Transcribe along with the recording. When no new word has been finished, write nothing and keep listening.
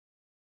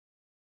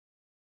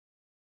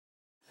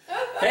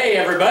Hey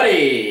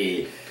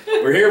everybody!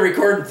 We're here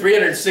recording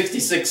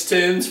 366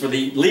 tunes for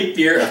the leap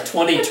year of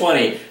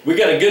 2020. We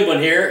got a good one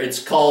here.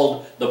 It's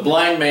called The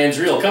Blind Man's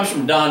Reel. It comes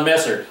from Don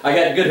Messer. I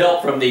got good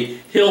help from the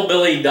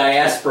Hillbilly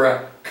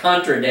Diaspora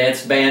Contra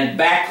dance band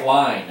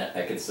Backline,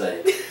 I could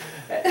say.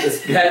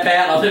 This got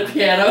Pat on the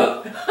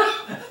piano,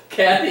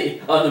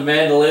 Kathy on the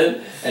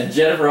mandolin, and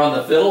Jennifer on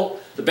the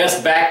fiddle. The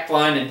best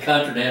backline in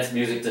contra dance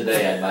music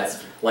today, I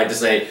might like to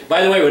say.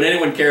 By the way, would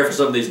anyone care for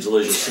some of these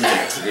delicious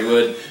snacks? If you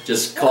would,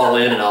 just call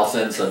in and I'll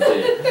send some to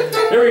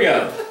you. Here we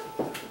go.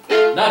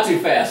 Not too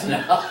fast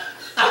now.